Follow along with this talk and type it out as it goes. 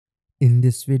In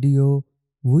this video,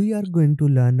 we are going to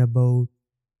learn about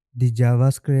the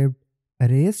JavaScript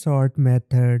array sort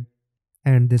method,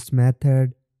 and this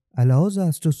method allows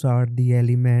us to sort the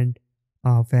element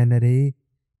of an array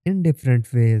in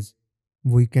different ways.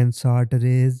 We can sort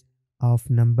arrays of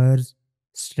numbers,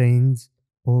 strings,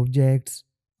 objects,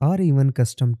 or even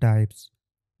custom types.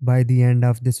 By the end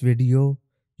of this video,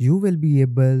 you will be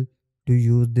able to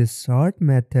use this sort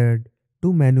method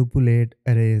to manipulate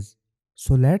arrays.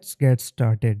 So let's get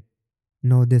started.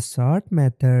 Now this sort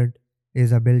method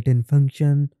is a built-in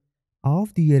function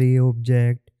of the array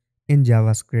object in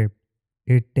JavaScript.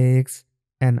 It takes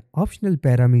an optional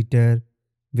parameter,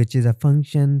 which is a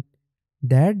function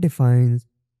that defines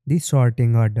the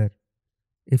sorting order.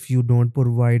 If you don't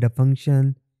provide a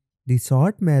function, the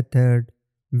sort method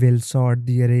will sort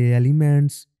the array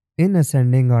elements in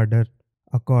ascending order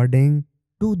according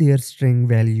to their string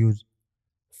values.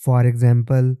 For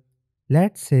example,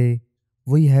 let's say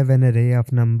we have an array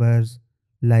of numbers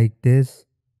like this,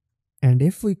 and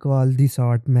if we call the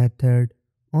sort method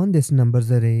on this numbers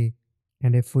array,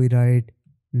 and if we write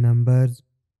numbers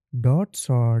dot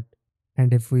sort,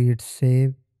 and if we hit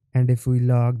save, and if we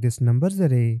log this numbers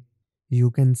array,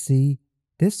 you can see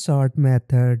this sort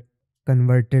method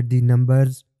converted the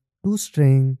numbers to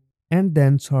string and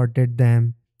then sorted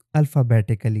them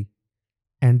alphabetically.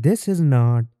 And this is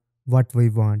not what we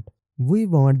want. We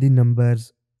want the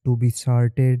numbers to be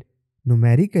sorted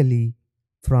numerically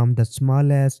from the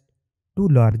smallest to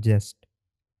largest.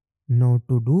 Now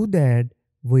to do that,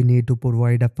 we need to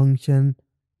provide a function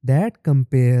that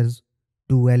compares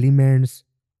two elements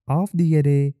of the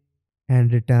array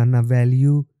and return a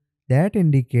value that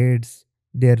indicates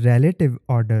their relative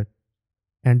order.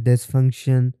 And this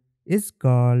function is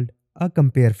called a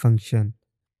compare function.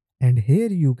 And here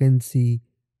you can see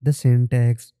the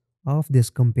syntax of this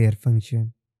compare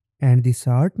function. And the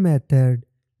sort method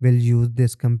will use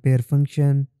this compare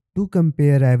function to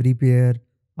compare every pair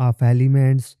of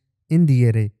elements in the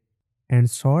array and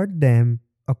sort them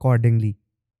accordingly.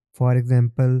 For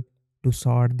example, to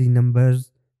sort the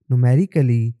numbers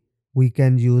numerically, we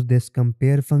can use this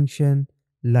compare function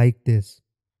like this.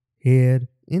 Here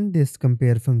in this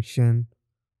compare function,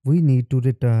 we need to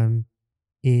return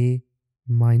a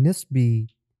minus b,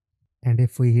 and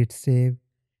if we hit save,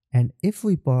 and if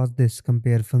we pass this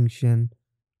compare function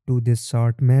to this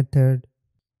sort method,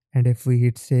 and if we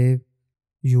hit save,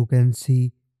 you can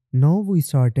see now we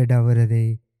sorted our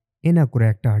array in a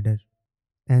correct order.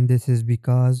 And this is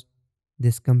because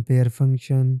this compare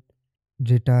function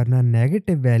return a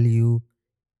negative value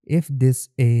if this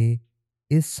a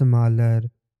is smaller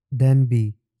than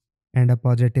b, and a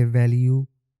positive value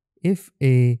if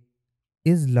a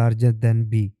is larger than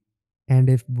b. And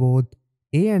if both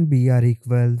a and b are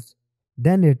equals,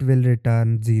 then it will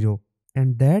return 0.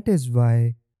 And that is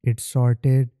why it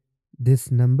sorted this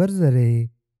numbers array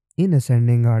in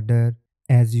ascending order,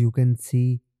 as you can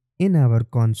see in our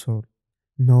console.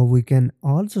 Now we can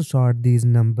also sort these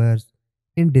numbers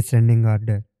in descending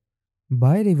order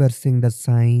by reversing the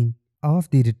sign of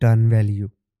the return value.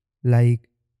 Like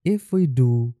if we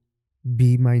do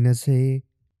b minus a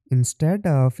instead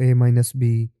of a minus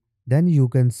b, then you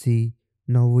can see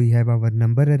now we have our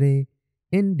number array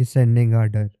in descending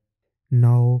order.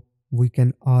 Now we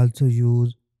can also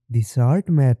use the sort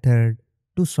method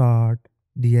to sort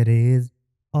the arrays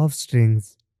of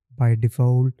strings. By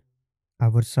default,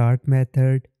 our sort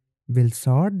method will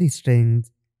sort the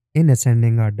strings in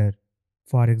ascending order.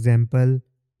 For example,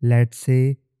 let's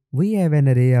say we have an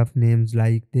array of names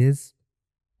like this,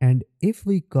 and if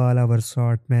we call our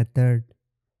sort method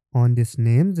on this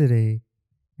names array,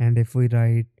 and if we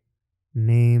write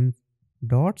names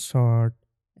dot sort,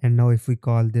 and now if we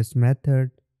call this method,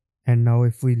 and now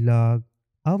if we log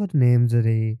our names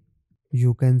array,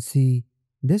 you can see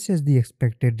this is the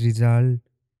expected result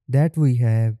that we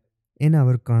have in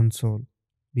our console,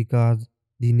 because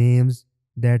the names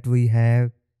that we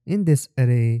have in this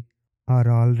array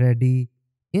are already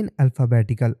in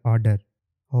alphabetical order.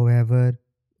 However,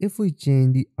 if we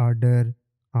change the order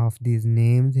of these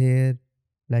names here,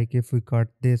 like if we cut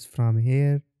this from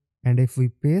here and if we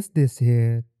paste this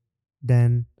here,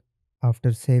 then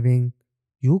after saving,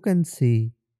 you can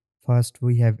see first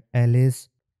we have Alice,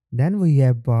 then we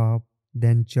have Bob,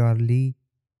 then Charlie,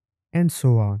 and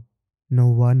so on. Now,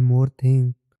 one more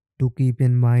thing to keep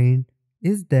in mind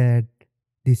is that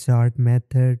the sort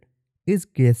method is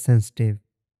case sensitive,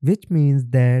 which means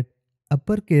that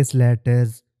uppercase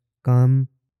letters come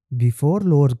before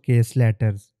lowercase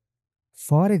letters.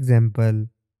 For example,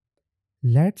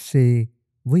 let's say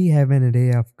we have an array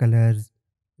of colors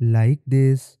like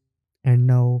this, and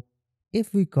now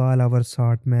if we call our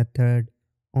sort method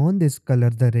on this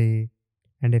colors array,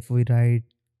 and if we write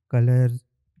colors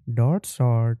dot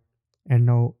sort, and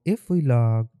now if we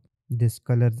log this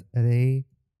colors array,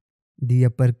 the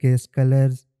uppercase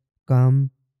colors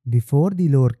come before the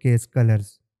lowercase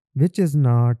colors, which is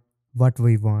not what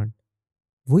we want.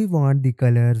 We want the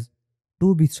colors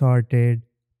to be sorted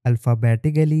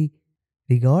alphabetically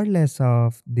regardless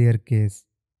of their case.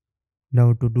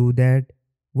 Now to do that,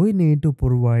 we need to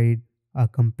provide a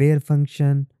compare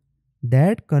function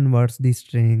that converts the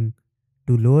string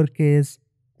to lowercase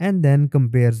and then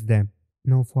compares them.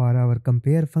 Now for our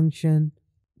compare function,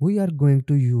 we are going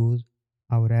to use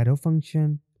our arrow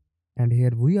function, and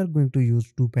here we are going to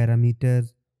use two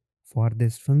parameters for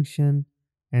this function,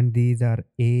 and these are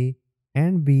a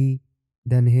and b.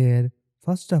 Then here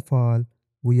first of all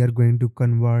we are going to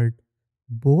convert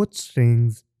both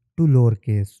strings to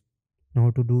lowercase.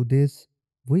 Now to do this,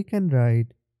 we can write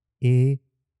a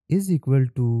is equal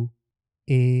to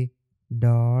a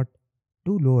dot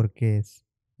to lowercase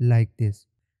like this,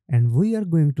 and we are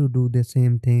going to do the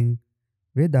same thing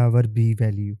with our b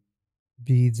value.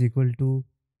 B is equal to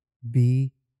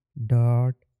b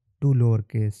dot to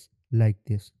lowercase like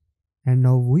this, and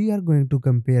now we are going to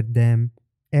compare them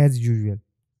as usual,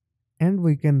 and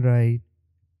we can write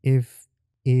if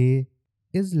a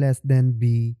is less than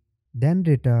b, then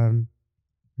return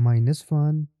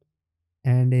 -1,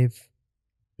 and if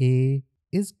a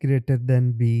is greater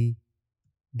than b,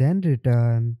 then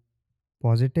return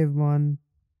 +1,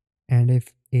 and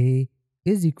if a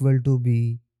is equal to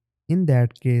b, in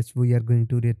that case we are going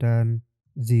to return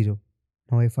 0.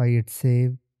 Now if I hit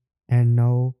save, and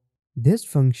now this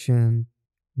function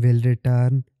will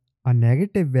return a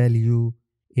negative value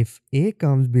if a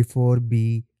comes before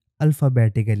b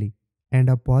alphabetically, and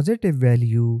a positive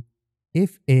value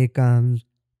if a comes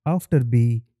after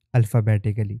b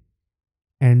alphabetically,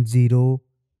 and 0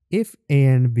 if a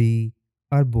and b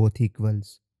are both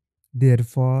equals.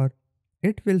 Therefore,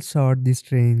 it will sort the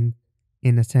strings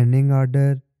in ascending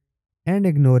order and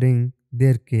ignoring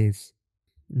their case.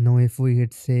 Now if we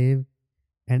hit save,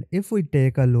 and if we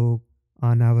take a look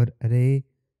on our array,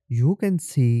 you can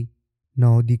see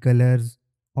now the colors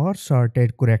are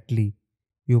sorted correctly.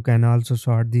 You can also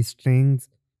sort the strings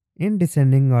in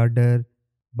descending order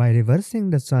by reversing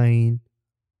the sign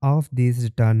of these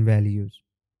return values.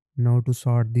 Now to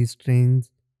sort these strings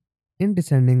in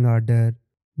descending order,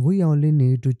 we only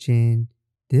need to change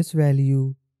this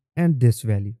value and this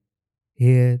value.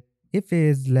 Here, if a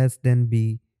is less than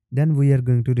b, then we are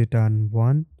going to return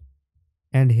 1,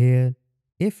 and here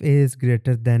if a is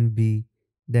greater than b,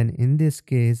 then in this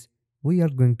case we are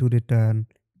going to return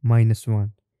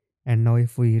 -1. And now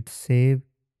if we hit save,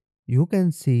 you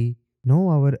can see now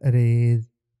our array is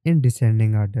in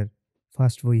descending order.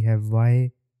 First we have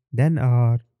y, then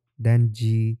r, then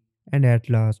g, and at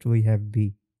last we have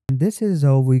b. And this is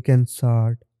how we can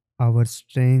sort our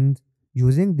strings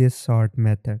using this sort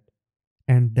method.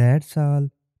 And that's all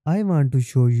I want to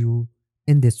show you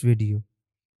in this video.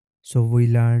 So we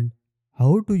learned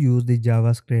how to use the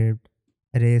JavaScript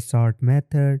array sort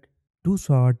method to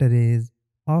sort arrays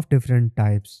of different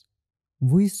types.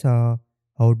 We saw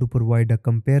how to provide a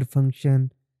compare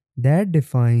function that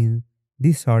defines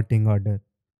the sorting order.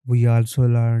 We also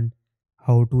learned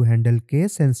how to handle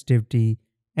case sensitivity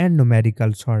and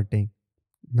numerical sorting.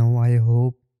 Now I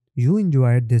hope you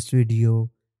enjoyed this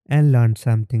video and learned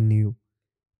something new.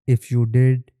 If you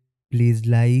did, please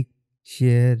like,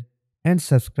 share, and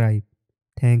subscribe.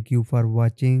 Thank you for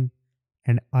watching,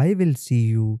 and I will see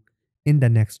you in the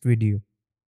next video.